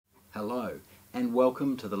Hello and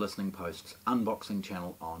welcome to the Listening Post's unboxing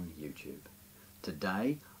channel on YouTube.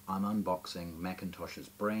 Today I'm unboxing McIntosh's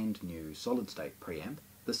brand new solid state preamp,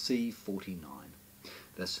 the C49.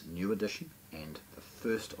 This new edition and the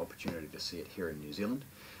first opportunity to see it here in New Zealand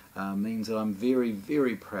means that I'm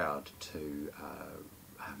very proud to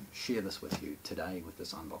share this with you today with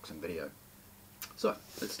this unboxing video. So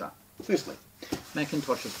let's start. Firstly,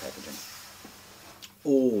 McIntosh's packaging.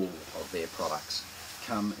 All of their products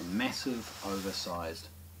come in massive, oversized,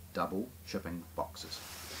 double shipping boxes.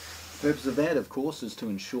 The purpose of that, of course, is to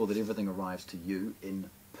ensure that everything arrives to you in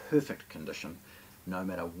perfect condition, no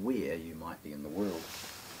matter where you might be in the world.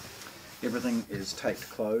 Everything is taped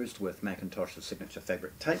closed with McIntosh's signature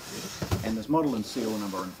fabric tape, and there's model and serial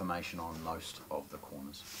number information on most of the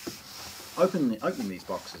corners. Opening these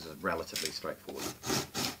boxes is relatively straightforward.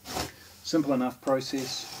 Simple enough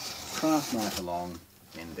process, craft knife along,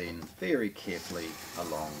 and then very carefully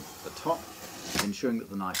along the top, ensuring that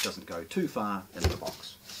the knife doesn't go too far into the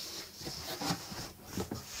box.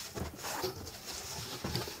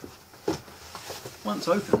 Once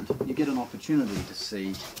opened, you get an opportunity to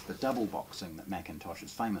see the double boxing that McIntosh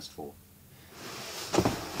is famous for.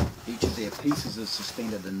 Each of their pieces is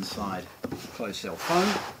suspended inside closed cell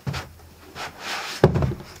foam.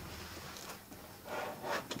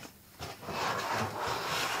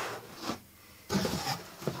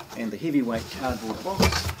 And the heavyweight cardboard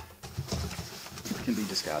box can be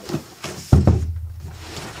discarded.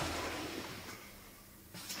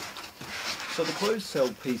 So the closed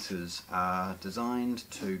cell pieces are designed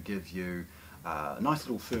to give you a nice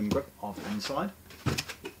little firm grip of the inside,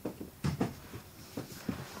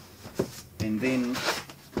 and then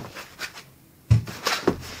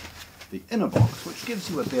the inner box, which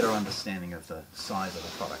gives you a better understanding of the size of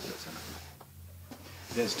the product that's in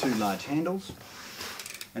it. It has two large handles,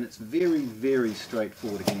 and it's very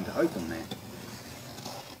straightforward again to open that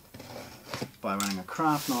by running a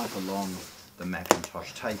craft knife along the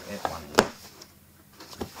McIntosh tape at one end.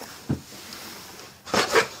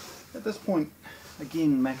 At this point,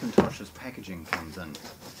 again, McIntosh's packaging comes in.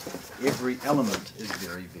 Every element is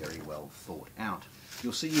very well thought out.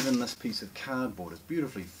 You'll see even this piece of cardboard is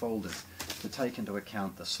beautifully folded to take into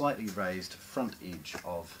account the slightly raised front edge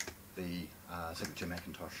of the signature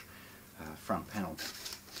McIntosh front panel.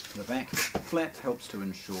 The back flap helps to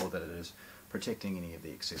ensure that it is protecting any of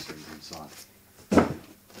the accessories inside.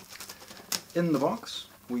 In the box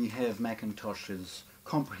we have McIntosh's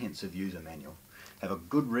comprehensive user manual. Have a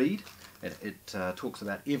good read. It talks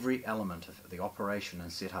about every element of the operation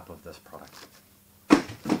and setup of this product.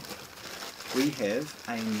 We have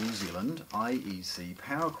a New Zealand IEC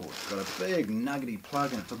power cord. It's got a big nuggety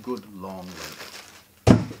plug and it's a good long length.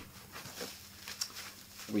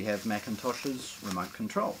 We have McIntosh's remote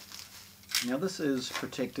control. Now this is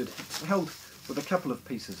protected, it's held with a couple of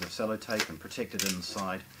pieces of sellotape and protected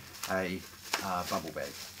inside a bubble bag.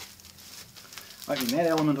 Opening that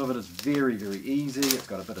element of it is very easy. It's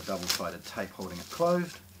got a bit of double-sided tape holding it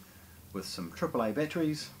closed with some AAA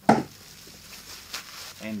batteries,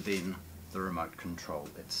 and then the remote control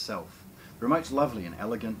itself. The remote's lovely and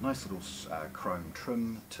elegant, nice little chrome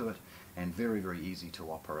trim to it, and very easy to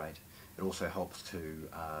operate. It also helps to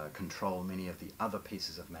control many of the other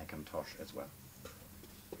pieces of McIntosh as well.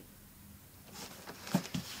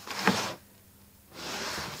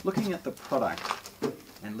 Looking at the product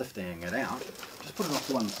and lifting it out, just put it off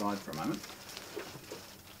to one side for a moment.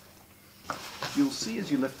 You'll see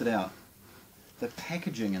as you lift it out the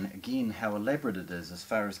packaging and again how elaborate it is as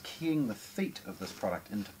far as keying the feet of this product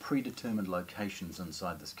into predetermined locations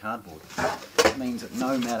inside this cardboard. It means that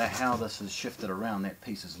no matter how this is shifted around, that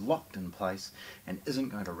piece is locked in place and isn't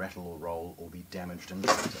going to rattle or roll or be damaged in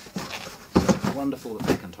transit. So it's wonderful that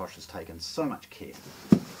McIntosh has taken so much care.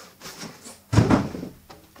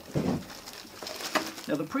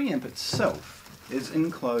 Now the preamp itself is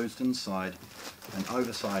enclosed inside an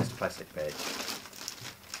oversized plastic bag.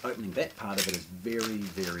 Opening that part of it is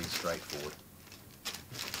very straightforward.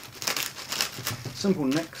 Simple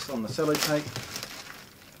nicks on the sellotape,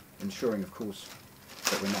 ensuring of course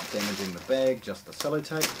that we're not damaging the bag, just the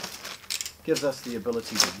sellotape. Gives us the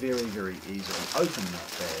ability to very easily open that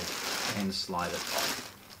bag and slide it off.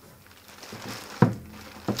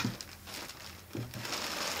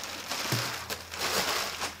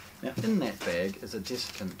 Now in that bag is a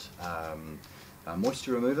desiccant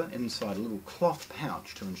moisture remover inside a little cloth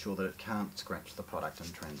pouch to ensure that it can't scratch the product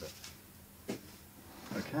in transit.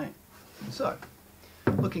 Okay, so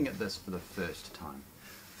looking at this for the first time.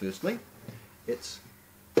 Firstly, it's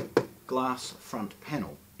glass front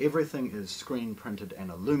panel. Everything is screen printed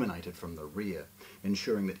and illuminated from the rear,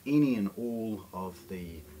 ensuring that any and all of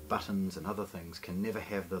the buttons and other things can never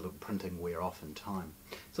have the little printing wear off in time.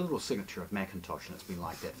 It's a little signature of McIntosh, and it's been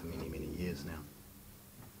like that for many, many years now.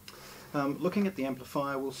 Looking at the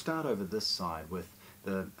amplifier, we'll start over this side with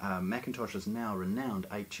the McIntosh's now renowned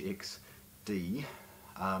HXD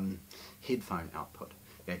headphone output.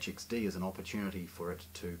 The HXD is an opportunity for it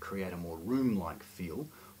to create a more room-like feel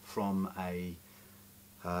from a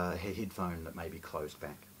headphone that may be closed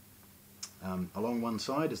back. Along one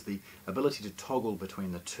side is the ability to toggle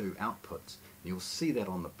between the two outputs. You'll see that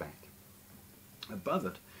on the back. Above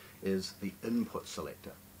it is the input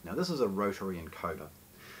selector. Now this is a rotary encoder.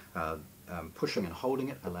 Pushing and holding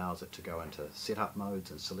it allows it to go into setup modes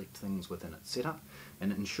and select things within its setup,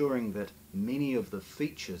 and ensuring that many of the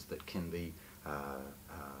features that can be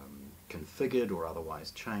configured or otherwise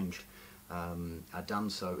changed are done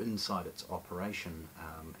so inside its operation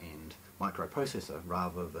and microprocessor,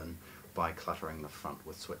 rather than by cluttering the front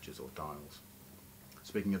with switches or dials.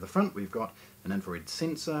 Speaking of the front, we've got an infrared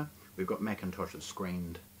sensor, we've got McIntosh's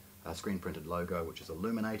screen printed logo, which is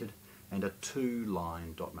illuminated, and a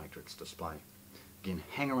 2-line dot matrix display. Again,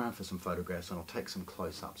 hang around for some photographs and I'll take some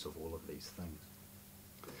close-ups of all of these things.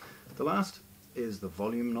 The last is the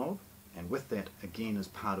volume knob, and with that, again, as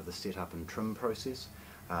part of the setup and trim process,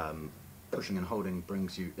 pushing and holding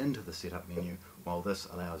brings you into the setup menu, while this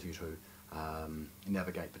allows you to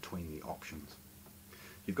navigate between the options.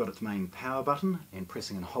 You've got its main power button, and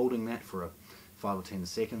pressing and holding that for 5 or 10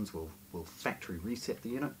 seconds will factory reset the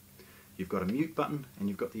unit. You've got a mute button, and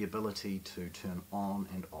you've got the ability to turn on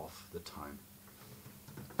and off the tone.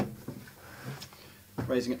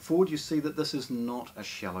 Raising it forward, you see that this is not a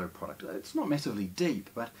shallow product. It's not massively deep,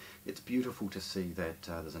 but it's beautiful to see that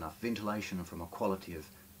there's enough ventilation, and from a quality of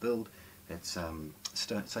build, it's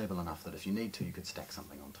stable enough that if you need to, you could stack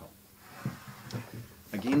something on top.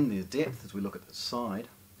 Again, there's depth as we look at the side,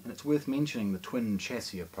 and it's worth mentioning the twin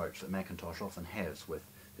chassis approach that McIntosh often has with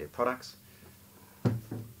their products.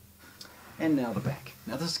 And now the back.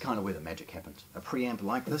 Now this is kind of where the magic happens. A preamp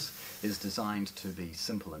like this is designed to be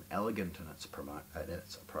simple and elegant in its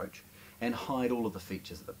approach, and hide all of the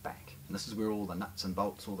features at the back. And this is where all the nuts and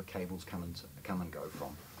bolts, all the cables come and go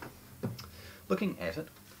from. Looking at it,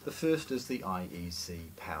 the first is the IEC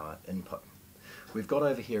power input. We've got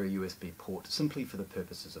over here a USB port simply for the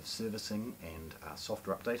purposes of servicing and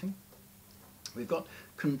software updating. We've got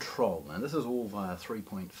control. Now this is all via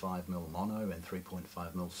 3.5mm mono and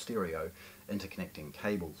 3.5mm stereo interconnecting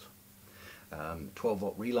cables.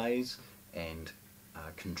 12-volt relays, and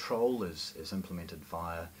control is implemented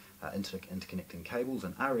via interconnecting cables,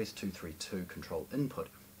 and RS232 control input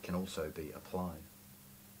can also be applied.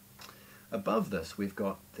 Above this, we've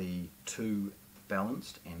got the two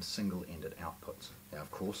balanced and single-ended outputs. Now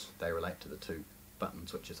of course they relate to the two button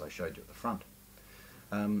switches I showed you at the front.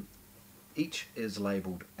 Each is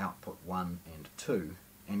labelled output 1 and 2,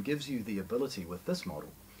 and gives you the ability with this model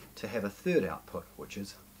to have a third output which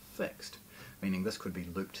is fixed, meaning this could be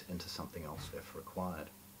looped into something else if required.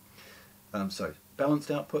 So balanced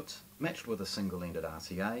outputs matched with a single-ended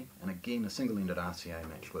RCA, and again a single-ended RCA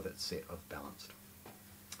matched with its set of balanced.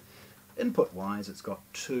 Input-wise, it's got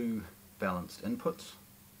two balanced inputs,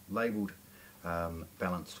 labelled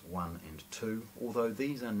balanced 1 and 2, although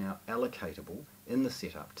these are now allocatable in the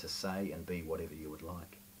setup to say and be whatever you would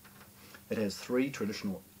like. It has 3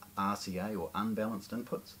 traditional RCA or unbalanced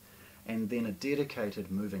inputs, and then a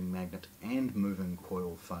dedicated moving magnet and moving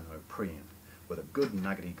coil phono preamp with a good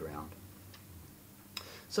nuggety ground.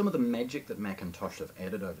 Some of the magic that McIntosh have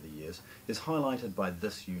added over the years is highlighted by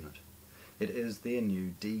this unit. It is their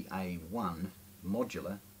new DA1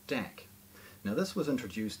 modular DAC. Now this was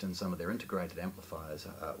introduced in some of their integrated amplifiers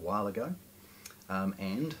a while ago,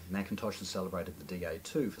 and McIntosh has celebrated the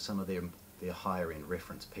DA2 for some of their higher end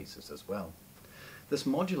reference pieces as well. This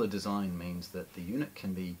modular design means that the unit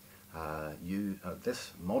can be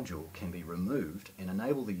this module can be removed and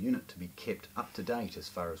enable the unit to be kept up to date as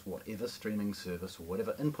far as whatever streaming service or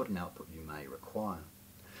whatever input and output you may require.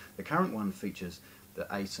 The current one features the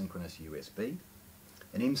asynchronous USB,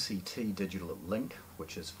 an MCT digital link,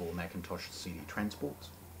 which is for McIntosh CD transports,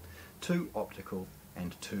 2 optical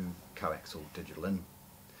and 2 coaxial digital in.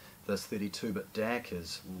 This 32-bit DAC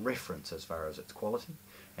is reference as far as its quality,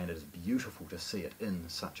 and it is beautiful to see it in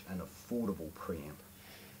such an affordable preamp.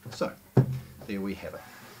 So, there we have it.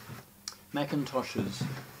 McIntosh's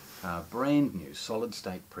brand new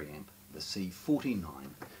solid-state preamp, the C49,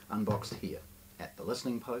 unboxed here at the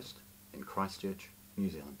Listening Post in Christchurch, New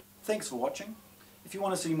Zealand. Thanks for watching. If you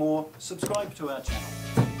want to see more, subscribe to our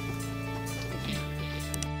channel.